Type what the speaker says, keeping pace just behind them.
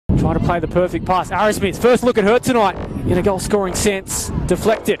Trying to play the perfect pass. Arrowsmith, first look at her tonight in a goal-scoring sense.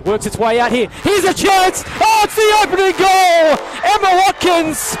 Deflected, works its way out here. Here's a chance! Oh, it's the opening goal! Emma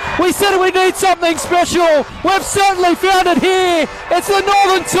Watkins! We said we need something special. We've certainly found it here. It's the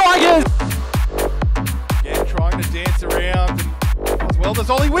Northern Tigers! Again, trying to dance around. As well,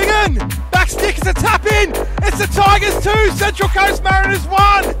 there's Ollie Wigan! Back stick, it's a tap in! It's the Tigers 2, Central Coast Mariners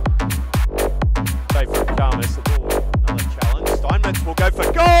 1! From Carmus, the ball, another challenge. Steinmetz will go for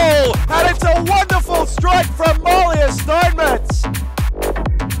goal, and it's a wonderful strike from Molia Steinmetz.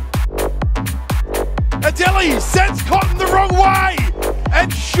 Adeli sends Cotton the wrong way,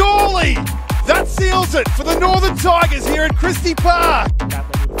 and surely that seals it for the Northern Tigers here at Christie Park.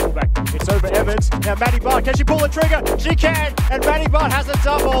 It's over Evans. Now Maddie Bart, can she pull the trigger? She can, and Maddie Bart has a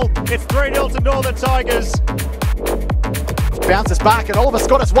double. It's 3-0 to Northern Tigers. Bounces back and Oliver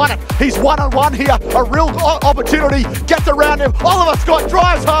Scott has won it. He's one-on-one here. A real opportunity. Gets around him. Oliver Scott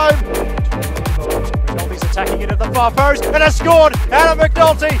drives home. McNulty's attacking it at the far post and has scored. Adam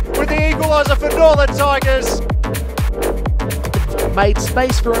McNulty with the equaliser for Northern Tigers. Made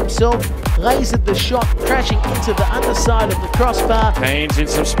space for himself. Lasered the shot, crashing into the underside of the crossbar. Haynes in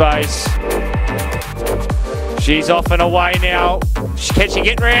some space. She's off and away now. Can she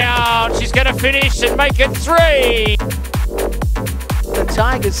get round? She's going to finish and make it 3. The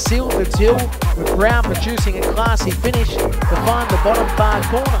Tigers sealed the deal with Brown producing a classy finish to find the bottom bar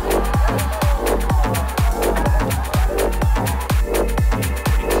corner.